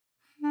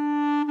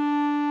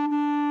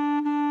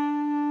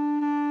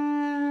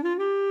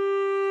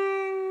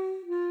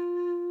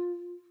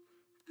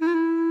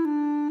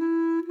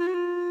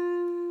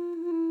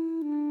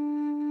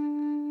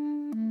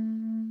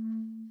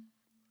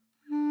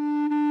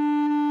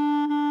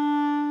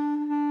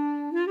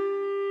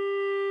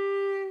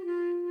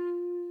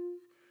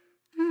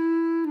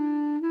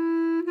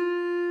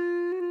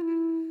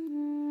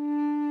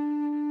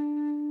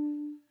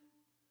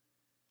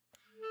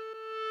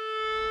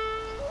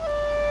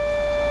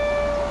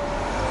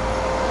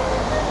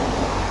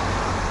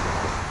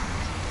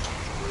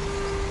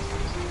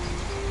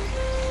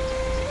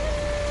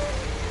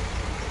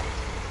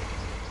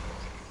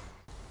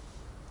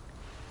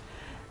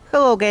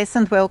Hello guys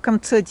and welcome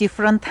to a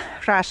different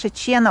Russia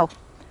channel.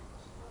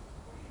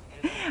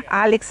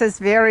 Alex is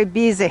very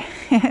busy.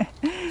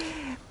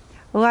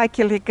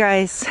 Luckily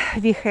guys,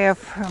 we have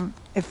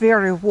a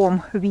very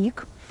warm week.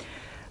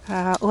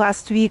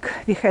 Last week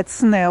we had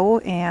snow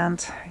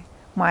and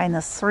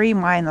 -3,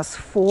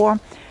 -4,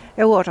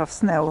 a lot of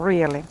snow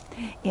really.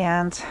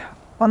 And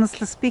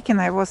honestly speaking,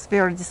 I was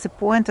very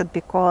disappointed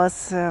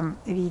because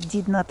we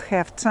did not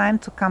have time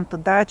to come to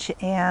Dacha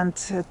and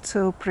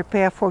to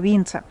prepare for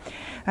winter.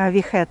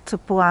 We had to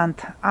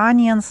plant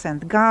onions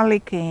and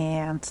garlic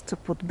and to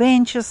put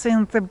benches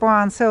in the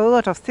barn, so a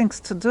lot of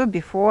things to do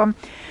before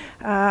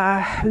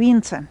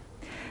winter.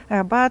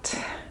 But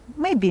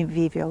maybe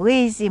we were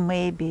lazy,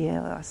 maybe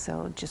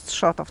so just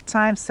short of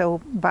time,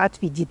 but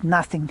we did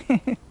nothing.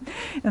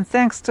 And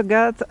thanks to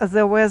God,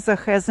 the weather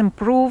has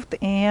improved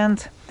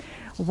and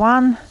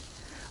one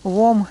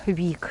warm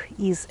week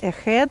is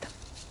ahead.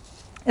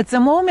 At the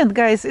moment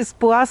guys, it's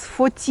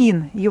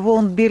 +14, you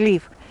won't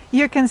believe.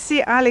 You can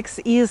see Alex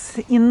is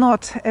in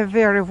not a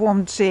very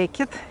warm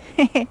jacket.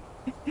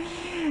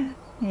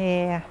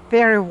 Yeah,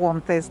 very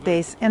warm these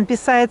days, and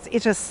besides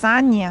it is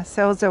sunny,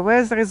 so the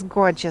weather is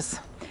gorgeous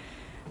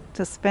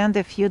to spend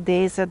a few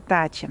days at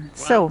Dacha.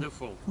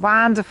 Wonderful. So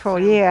wonderful,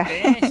 yeah.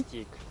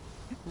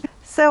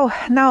 So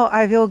now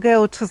I will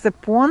go to the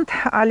pond.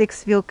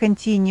 Alex will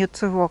continue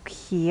to walk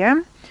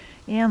here,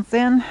 and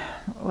then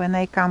when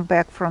I come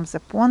back from the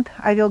pond,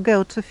 I will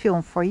go to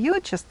film for you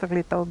just a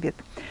little bit.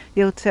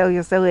 We'll tell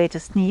you the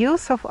latest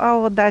news of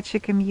our Dacha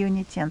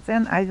community, and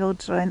then I will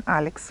join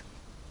Alex.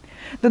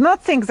 Do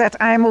not think that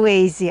I'm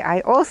lazy.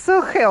 I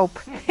also help.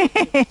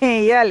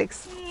 Hey,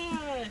 Alex.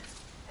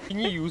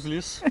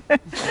 Useless.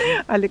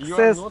 Alex You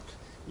says, are not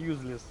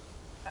useless.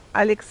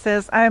 Alex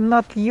says I'm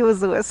not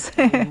useless.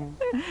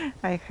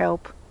 I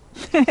help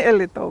a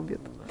little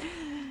bit.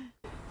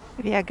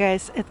 We are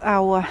guys at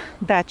our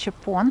Dacha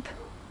pond.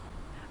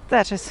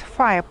 That is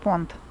fire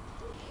pond.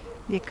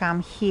 We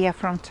come here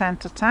from time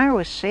to time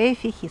with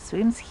Shefy, he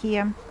swims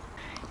here.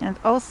 And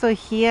also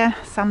here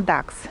some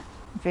ducks.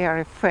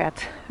 Very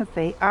fat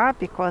they are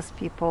because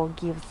people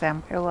give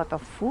them a lot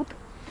of food.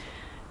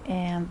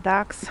 And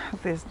ducks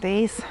these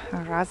days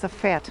are rather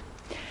fat.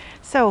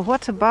 So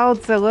what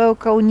about the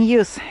local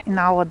news in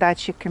our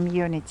Dacha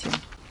community?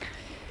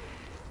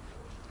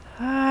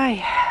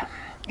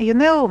 You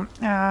know,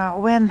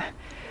 when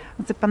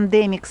the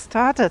pandemic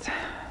started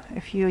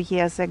a few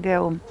years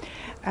ago,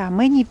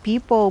 many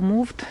people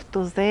moved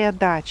to their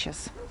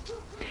dachas.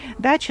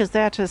 Dacha,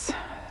 that is,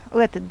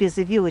 let it be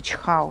the village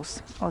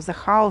house or the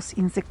house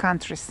in the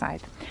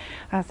countryside.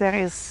 There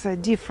is a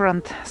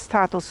different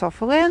status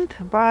of land,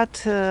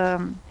 but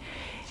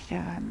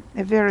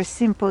a very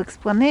simple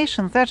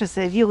explanation, that is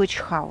a village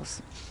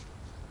house.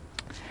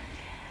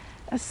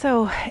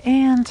 So,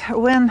 and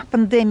when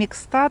pandemic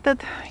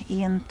started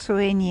in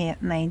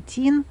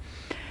 2019,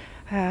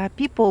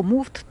 people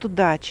moved to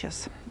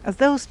dachas.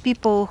 Those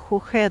people who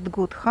had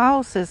good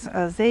houses,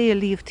 they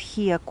lived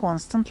here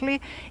constantly,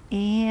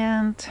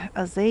 and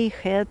they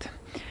had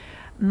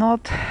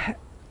not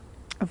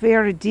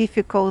very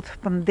difficult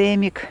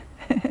pandemic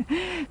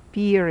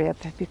period,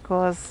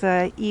 because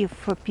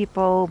if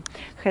people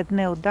had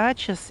no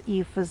dachas,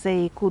 if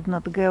they could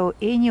not go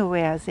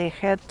anywhere, they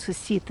had to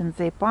sit in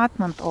the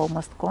apartment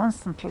almost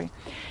constantly,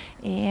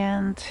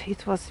 and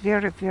it was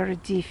very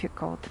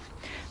difficult.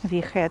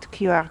 We had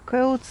QR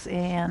codes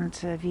and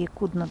we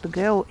could not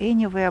go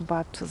anywhere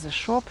but to the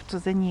shop, to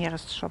the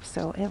nearest shop,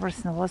 so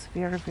everything was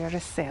very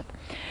sad.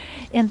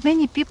 And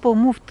many people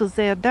moved to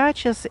their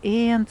dachas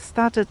and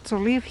started to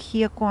live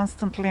here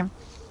constantly.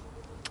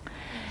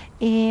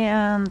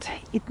 And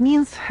it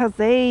means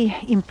they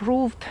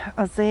improved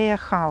their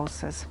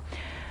houses.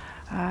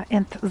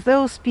 And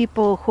those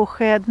people who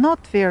had not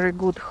very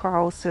good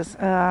houses,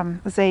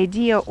 the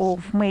idea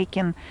of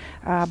making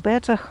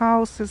better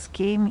houses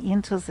came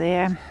into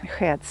their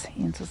heads,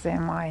 into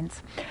their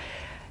minds.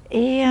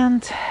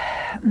 And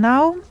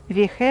now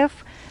we have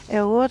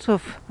a lot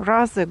of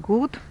rather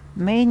good,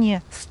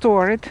 many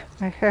storied,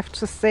 I have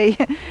to say,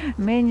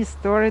 many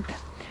storied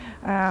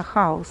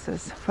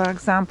houses. For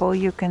example,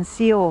 you can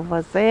see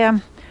over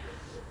there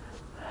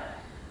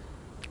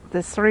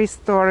the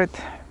 3-storied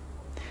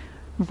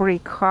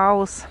brick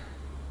house,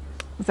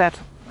 that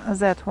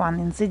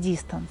one in the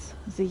distance,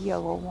 the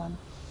yellow one.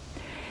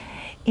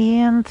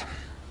 And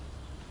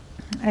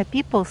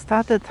people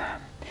started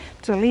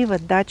to live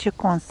at Dacha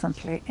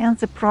constantly, and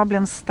the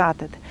problem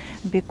started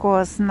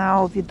because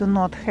now we do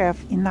not have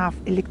enough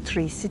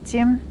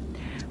electricity.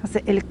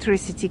 The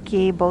electricity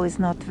cable is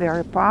not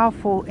very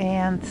powerful,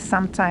 and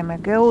some time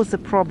ago the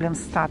problem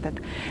started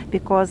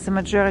because the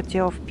majority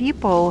of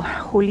people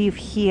who live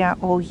here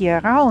all year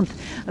round,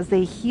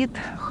 they heat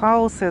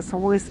houses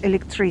with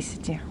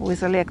electricity,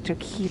 with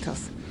electric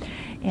heaters.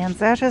 And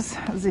that is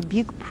the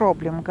big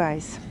problem,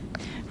 guys,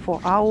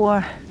 for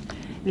our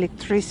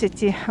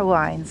electricity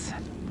lines.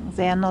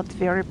 They are not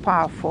very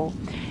powerful,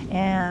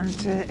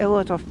 and a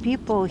lot of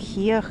people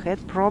here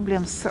had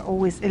problems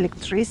with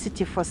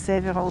electricity for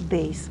several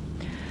days.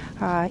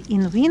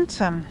 In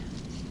winter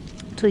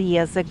 2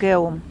 years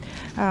ago,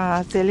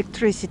 the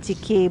electricity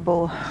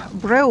cable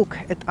broke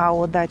at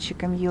our Dacha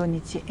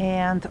community,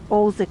 and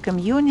all the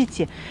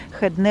community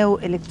had no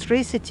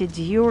electricity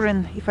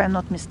during, if I'm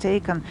not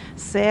mistaken,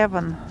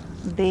 7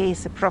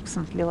 days,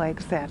 approximately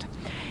like that.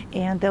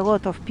 And a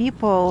lot of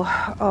people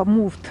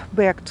moved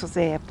back to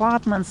their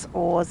apartments,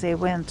 or they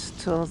went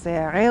to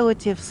their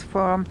relatives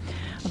for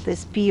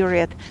this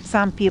period.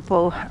 Some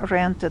people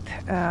rented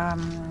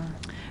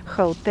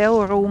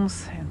hotel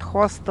rooms and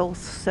hostels,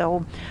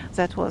 so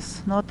that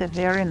was not a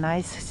very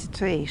nice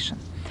situation,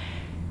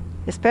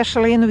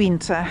 especially in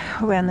winter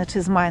when it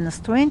is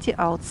 -20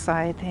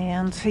 outside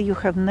and you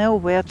have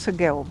nowhere to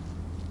go.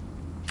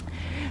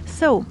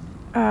 So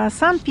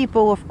some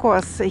people, of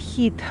course,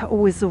 heat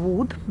with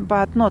wood,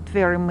 but not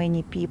very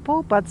many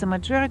people, but the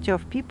majority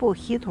of people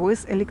heat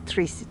with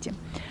electricity.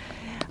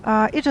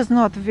 It is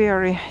not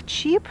very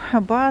cheap,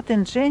 but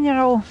in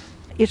general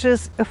it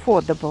is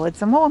affordable. At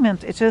the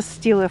moment it is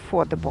still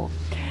affordable.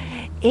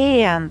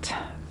 And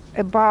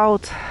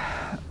about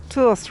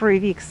 2 or 3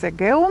 weeks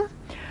ago,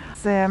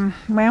 the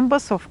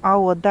members of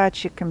our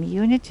Dacha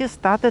community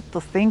started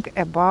to think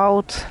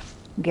about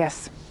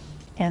gas.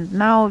 And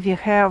now we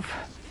have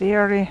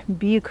very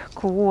big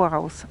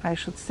quarrels, I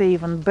should say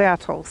even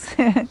battles,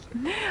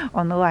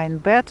 online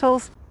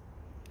battles.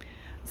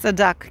 The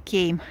duck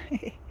came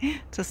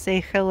to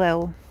say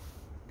hello.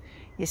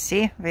 You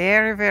see,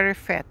 very, very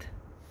fat.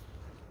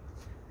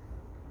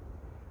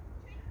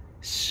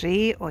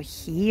 She or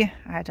he,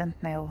 I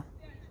don't know,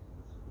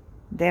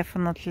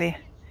 definitely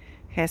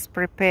has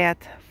prepared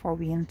for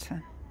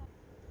winter.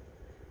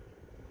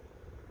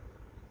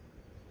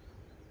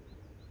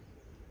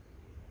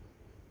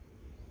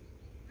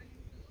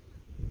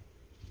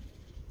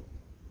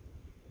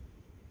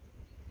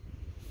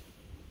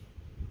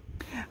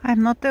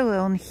 I'm not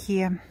alone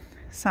here.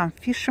 Some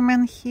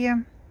fishermen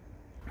here,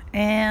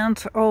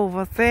 and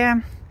over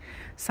there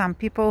some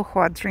people who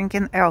are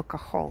drinking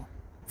alcohol.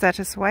 That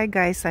is why,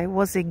 guys, I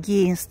was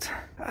against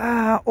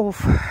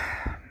of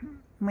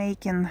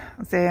making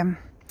the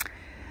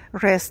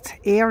rest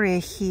area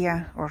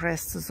here, or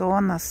rest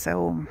zone.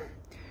 So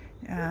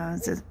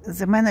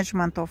the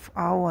management of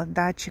our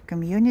Dacha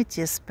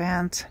community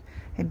spent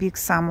a big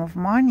sum of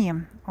money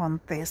on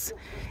this,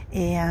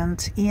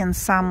 and in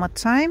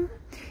summertime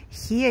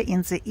here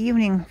in the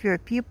evening were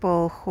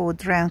people who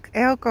drank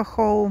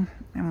alcohol,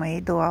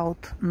 made loud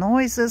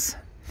noises,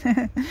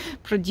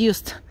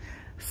 produced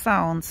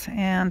sounds.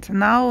 And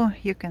now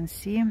you can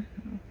see,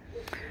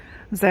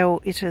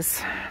 though it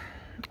is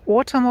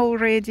autumn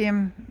already,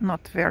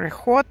 not very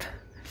hot,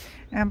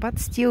 but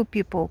still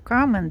people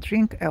come and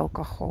drink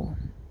alcohol.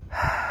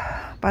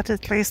 But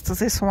at least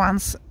these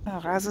ones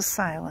are rather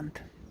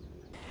silent.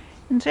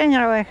 In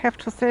general, I have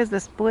to say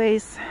this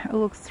place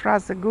looks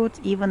rather good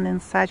even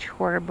in such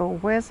horrible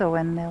weather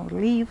when no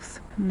leaves,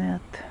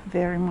 not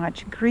very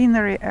much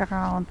greenery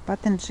around,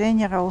 but in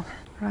general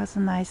rather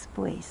nice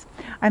place.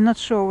 I'm not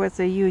sure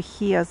whether you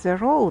hear the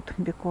road,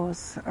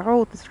 because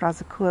road is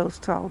rather close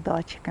to our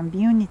Dacha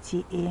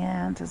community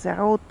and the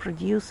road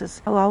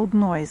produces loud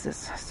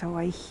noises, so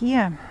I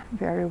hear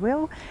very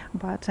well,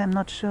 but I'm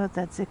not sure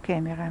that the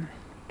camera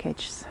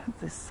catches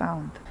this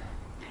sound.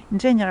 In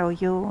general,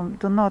 you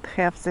do not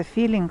have the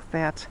feeling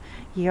that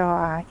you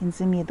are in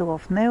the middle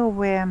of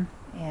nowhere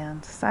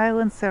and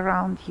silence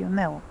around you,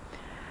 no.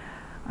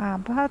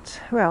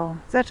 But, well,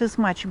 that is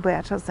much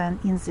better than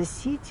in the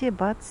city,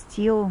 but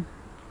still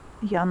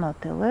you are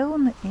not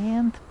alone,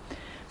 and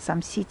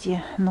some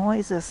city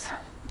noises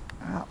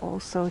are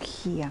also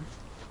here.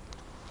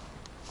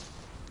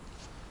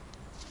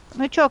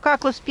 Ну чё,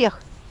 как успех?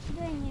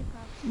 Да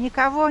никак.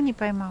 Никого не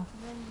поймал?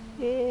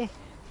 Да нет.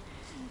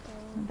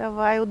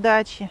 Давай,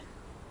 удачи.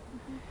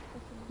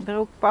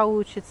 Вдруг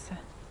получится.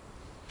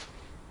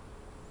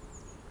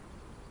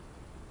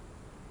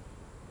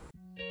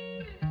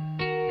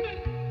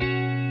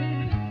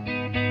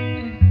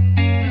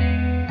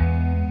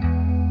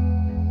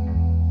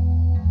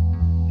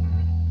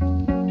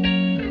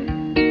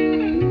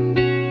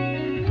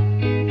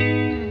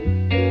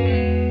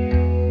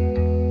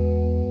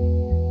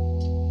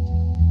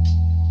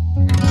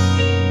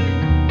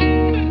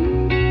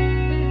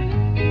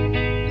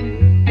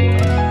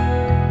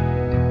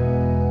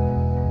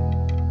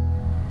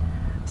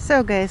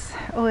 So guys,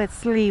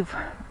 let's leave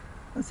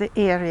the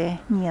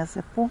area near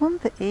the pond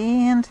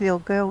and we'll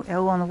go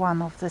along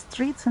one of the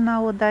streets in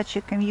our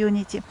Dacha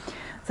community.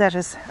 That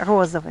is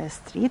Розовая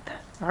Street,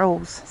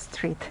 Rose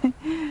Street.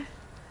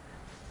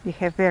 We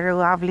have very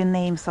lovely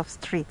names of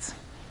streets.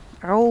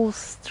 Rose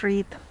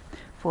Street,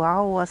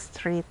 Flower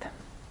Street.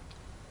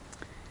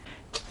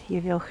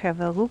 You will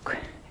have a look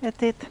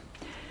at it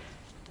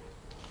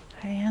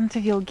and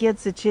we'll get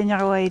the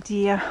general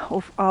idea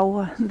of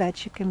our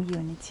Dacha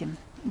community.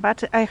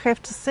 But I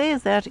have to say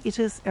that it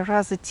is a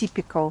rather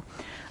typical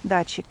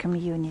Dacha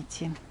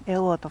community. A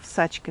lot of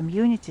such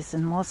communities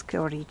in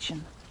Moscow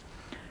region.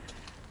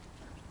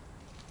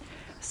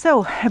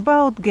 So,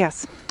 about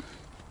gas.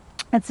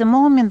 At the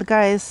moment,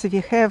 guys,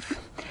 we have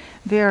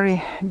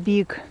very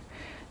big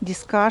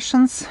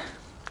discussions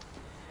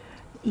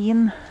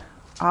in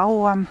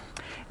our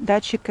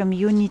Dacha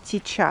community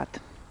chat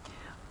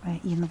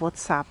in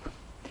WhatsApp,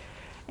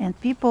 and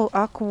people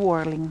are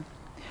quarreling.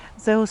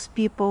 Those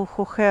people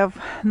who have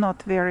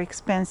not very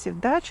expensive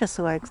dachas,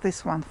 like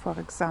this one for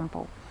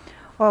example,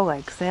 or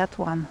like that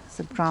one,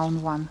 the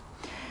brown one,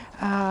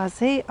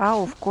 they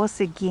are of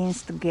course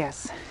against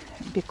gas,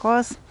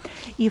 because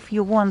if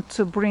you want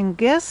to bring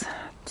gas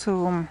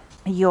to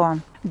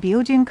your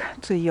building,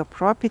 to your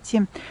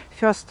property,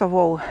 first of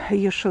all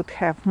you should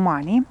have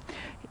money.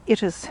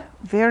 It is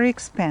very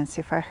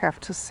expensive, I have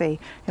to say.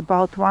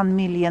 About 1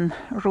 million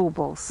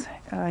rubles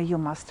you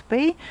must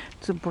pay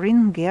to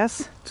bring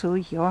gas to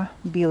your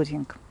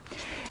building.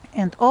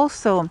 And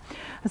also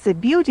the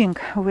building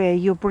where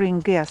you bring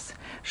gas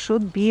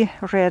should be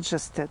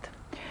registered,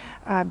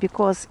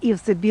 because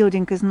if the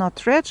building is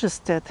not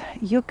registered,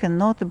 you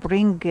cannot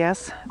bring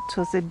gas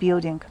to the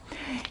building.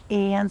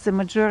 And the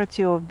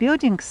majority of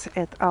buildings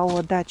at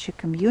our Dacha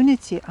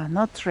community are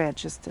not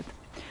registered.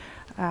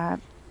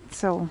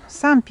 So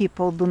some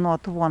people do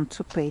not want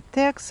to pay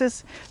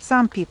taxes,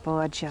 some people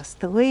are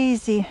just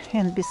lazy,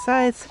 and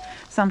besides,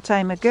 some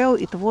time ago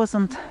it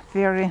wasn't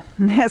very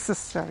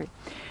necessary.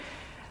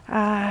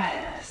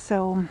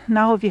 So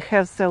now we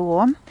have the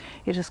law.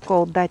 It is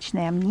called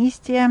Dachная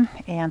amnestia,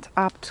 and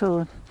up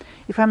to,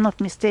 if I'm not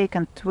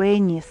mistaken,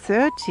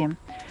 2030,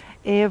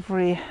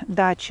 every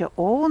dacha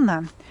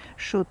owner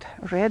should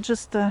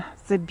register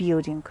the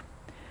building.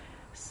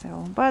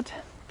 So, but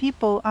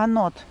people are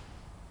not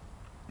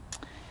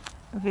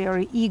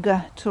very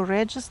eager to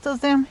register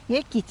them.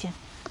 Yeah, Kitty.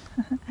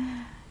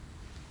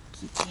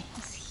 Kitty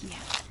is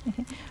here.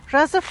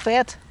 Rather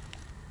fat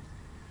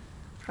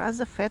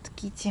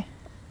Kitty.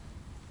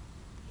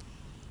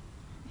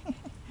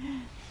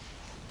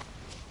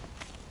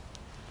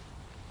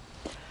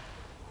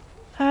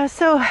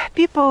 So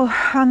people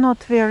are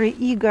not very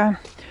eager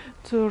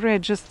to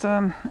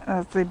register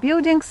the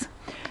buildings.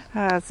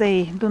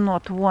 They do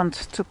not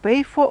want to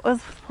pay for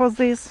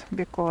this,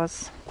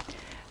 because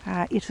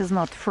it is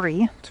not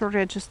free to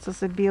register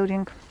the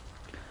building.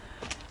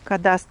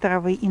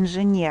 Кадастровый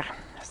инженер,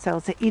 so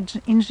the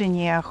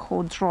engineer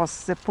who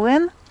draws the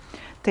plan,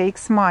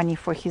 takes money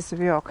for his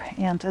work,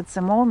 and at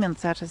the moment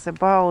that is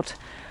about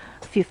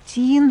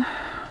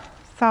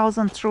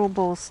 15,000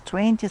 rubles,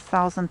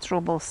 20,000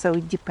 rubles, so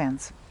it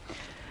depends.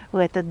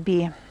 Let it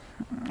be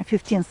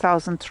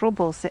 15,000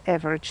 rubles, the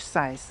average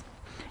size,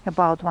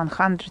 about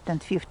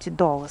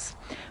 $150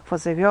 for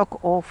the work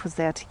of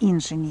that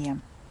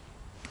engineer.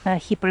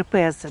 He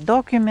prepares the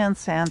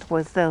documents, and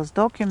with those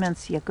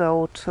documents you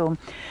go to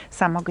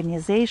some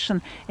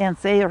organization and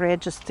they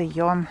register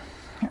your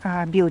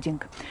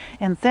building.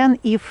 And then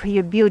if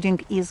your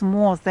building is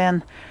more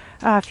than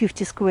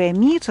 50 square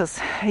meters,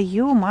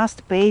 you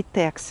must pay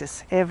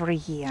taxes every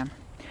year.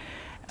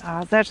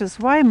 That is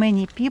why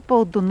many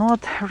people do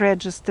not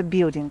register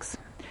buildings.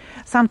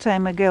 Some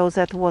time ago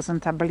that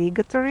wasn't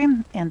obligatory,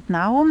 and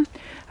now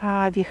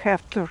we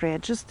have to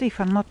register, if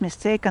I'm not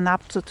mistaken,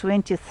 up to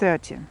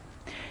 2030.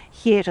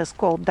 Here it is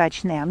called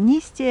Dachная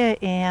amnestia,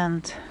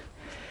 and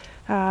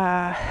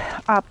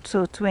up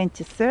to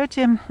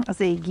 2030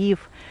 they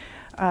give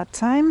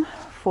time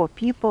for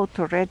people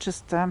to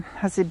register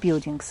the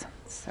buildings.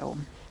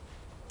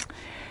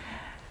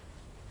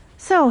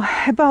 So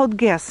about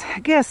gas.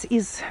 Gas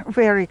is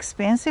very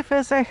expensive,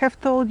 as I have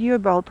told you,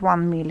 about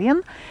 1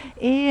 million,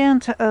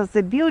 and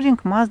the building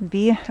must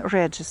be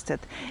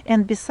registered.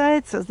 And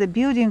besides, the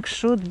building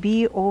should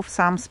be of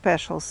some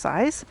special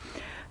size.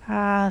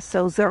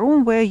 So the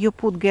room where you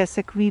put gas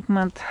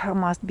equipment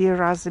must be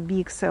rather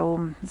big,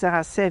 so there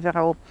are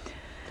several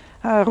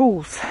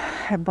rules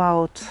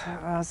about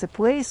the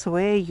place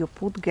where you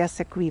put gas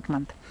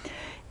equipment.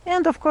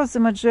 And of course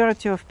the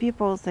majority of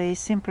people, they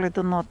simply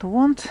do not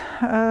want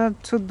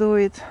to do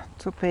it,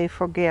 to pay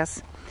for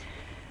gas.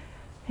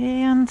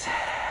 And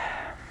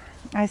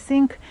I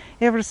think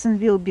everything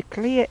will be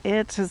clear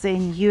at the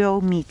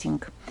annual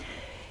meeting.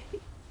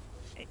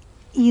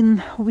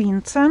 In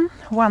winter,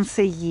 once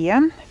a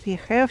year, we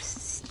have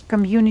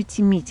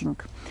community meeting,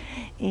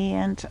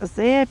 and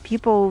there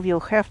people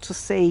will have to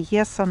say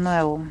yes or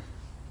no,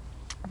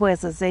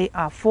 whether they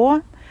are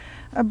for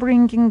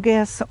bringing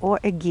gas or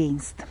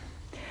against.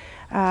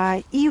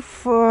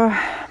 If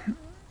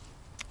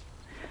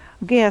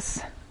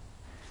gas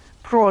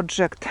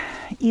project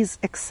is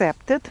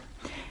accepted,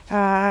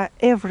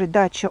 every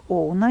dacha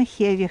owner,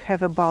 here we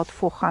have about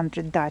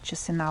 400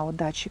 dachas in our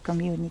dacha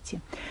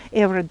community,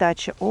 every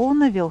dacha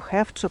owner will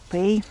have to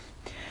pay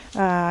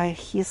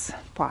his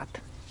part.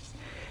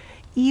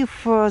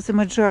 If the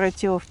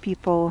majority of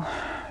people,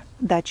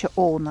 dacha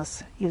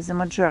owners, if the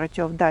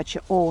majority of dacha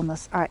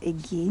owners are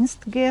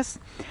against gas,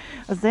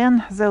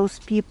 then those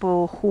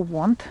people who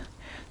want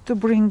to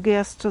bring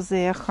gas to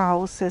their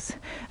houses,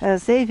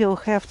 they will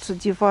have to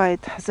divide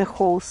the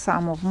whole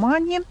sum of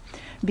money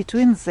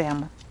between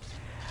them.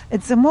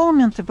 At the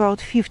moment,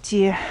 about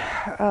 50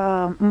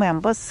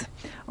 members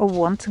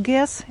want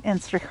gas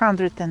and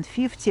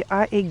 350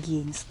 are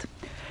against.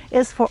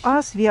 As for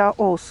us, we are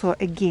also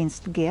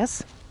against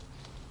gas.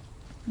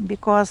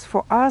 because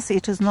for us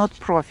it is not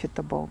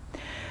profitable.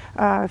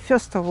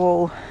 First of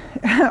all,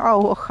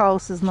 our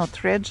house is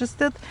not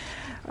registered.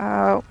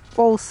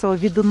 Also,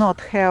 we do not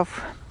have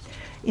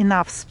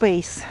enough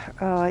space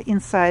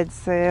inside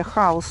the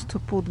house to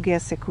put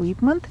gas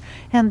equipment,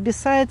 and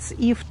besides,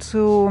 if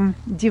to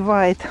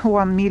divide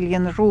 1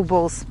 million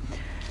rubles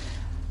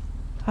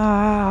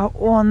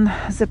on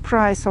the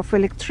price of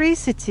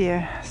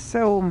electricity,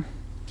 so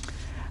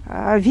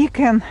we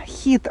can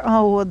heat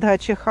our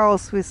Dacha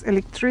house with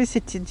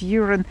electricity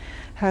during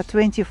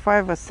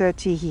 25 or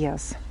 30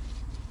 years.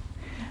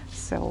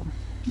 So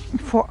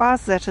for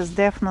us that is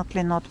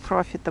definitely not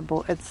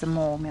profitable at the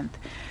moment.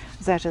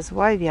 That is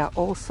why we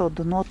also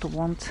do not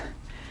want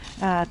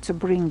to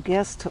bring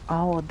gas to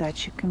our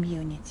Dacha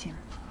community.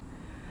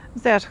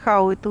 That's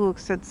how it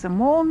looks at the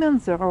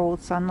moment. The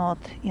roads are not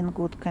in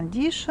good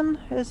condition,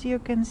 as you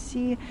can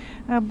see,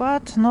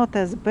 but not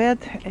as bad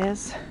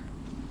as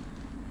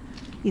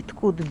it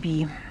could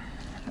be.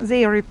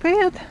 They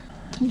repaired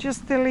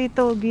just a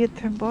little bit,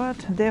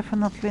 but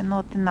definitely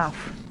not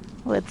enough.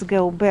 Let's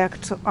go back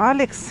to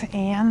Alex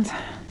and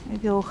I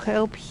will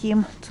help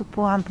him to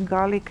plant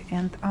garlic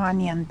and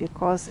onion,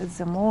 because at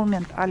the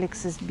moment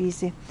Alex is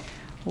busy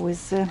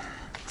with the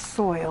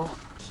soil.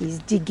 He's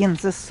digging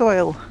the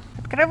soil.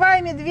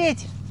 Открывай,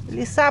 медведь!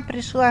 Лиса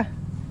пришла.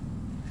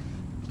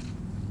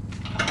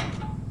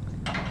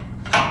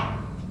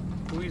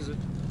 Who is it?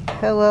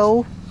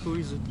 Hello. Who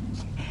is it?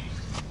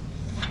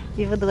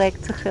 You would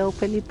like to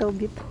help a little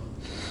bit?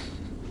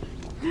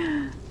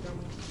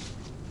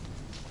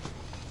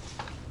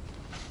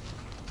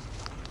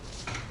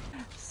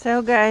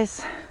 So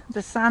guys,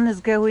 the sun is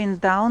going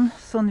down,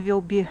 soon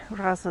will be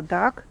rather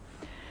dark.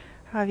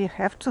 We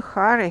have to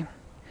hurry.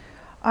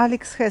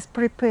 Alex has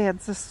prepared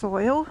the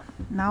soil.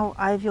 Now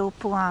I will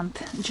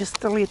plant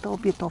just a little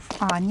bit of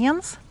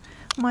onions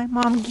my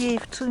mom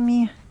gave to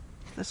me,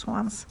 these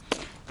ones,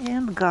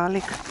 and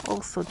garlic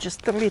also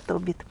just a little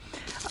bit.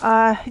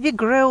 We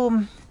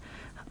grow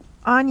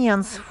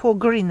onions for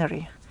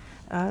greenery,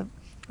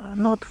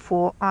 not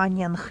for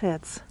onion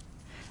heads,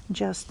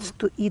 just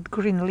to eat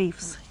green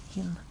leaves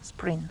in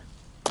spring.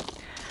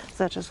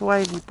 That is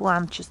why we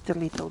plant just a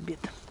little bit.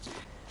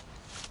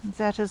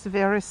 That is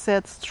very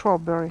sad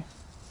strawberry.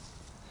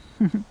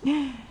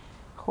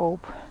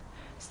 Hope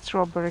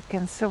strawberry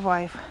can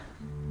survive.